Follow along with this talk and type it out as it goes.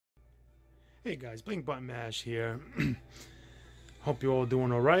Hey guys, Blink Button Mash here. Hope you're all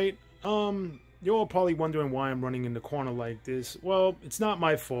doing alright. You're all probably wondering why I'm running in the corner like this. Well, it's not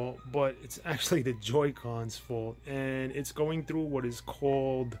my fault, but it's actually the Joy-Con's fault. And it's going through what is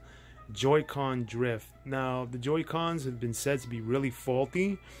called Joy-Con drift. Now, the Joy-Cons have been said to be really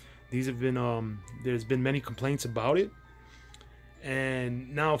faulty. These have been, there's been many complaints about it.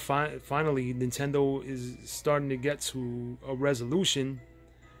 And now finally, Nintendo is starting to get to a resolution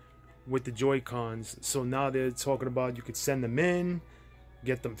with the Joy-Cons. So now they're talking about you could send them in,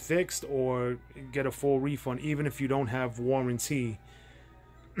 get them fixed, or get a full refund even if you don't have warranty.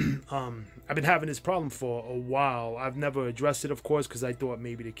 I've been having this problem for a while. I've never addressed it, of course, because I thought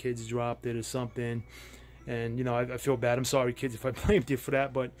maybe the kids dropped it or something. And, you know, I feel bad. I'm sorry, kids, if I blamed you for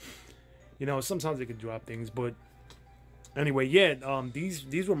that. But, you know, sometimes they could drop things. But anyway, yeah, these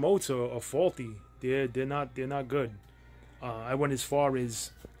remotes are faulty. They're not good. I went as far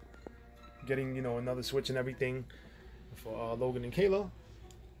as getting, you know, another switch and everything for Logan and Kayla,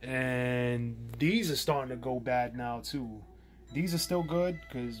 and these are starting to go bad now too. These are still good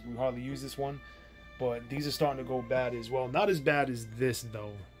because we hardly use this one, but these are starting to go bad as well. Not as bad as this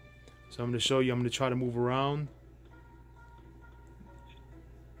though. So I'm going to show you. I'm going to try to move around.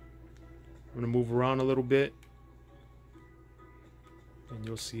 I'm going to move around a little bit, and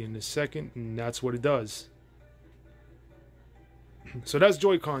you'll see in a second, and that's what it does. So that's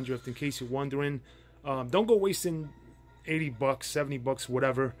Joy-Con drift, in case you're wondering. Don't go wasting 80 bucks, 70 bucks,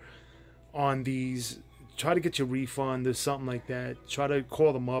 whatever on these. Try to get your refund or something like that. Try to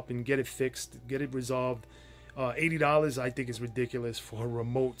call them up and get it fixed, get it resolved. $80 I think is ridiculous for a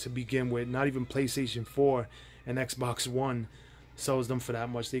remote to begin with. Not even PlayStation 4 and Xbox One sells them for that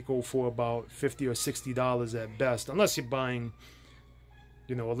much. They go for about $50 or $60 at best, unless you're buying,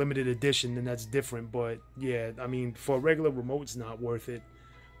 you know, a limited edition, then that's different. But yeah, I mean, for a regular remote, it's not worth it.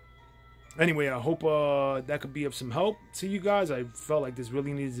 Anyway, I hope that could be of some help to you guys. I felt like this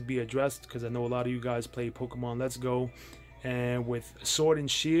really needs to be addressed because I know a lot of you guys play Pokemon Let's Go, and with Sword and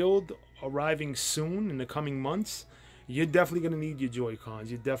Shield arriving soon in the coming months, you're definitely going to need your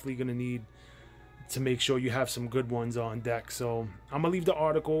Joy-Cons. You're definitely going to need to make sure you have some good ones on deck. So I'm going to leave the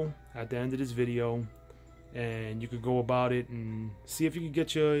article at the end of this video, and you could go about it and see if you can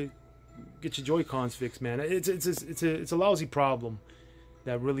get your Joy-Cons fixed, man. It's a lousy problem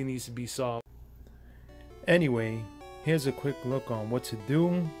that really needs to be solved. Anyway, here's a quick look on what to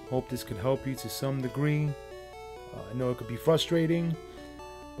do. Hope this could help you to some degree. I know it could be frustrating,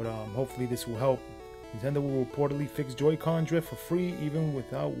 but hopefully this will help. Nintendo will reportedly fix Joy-Con drift for free, even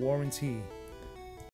without warranty.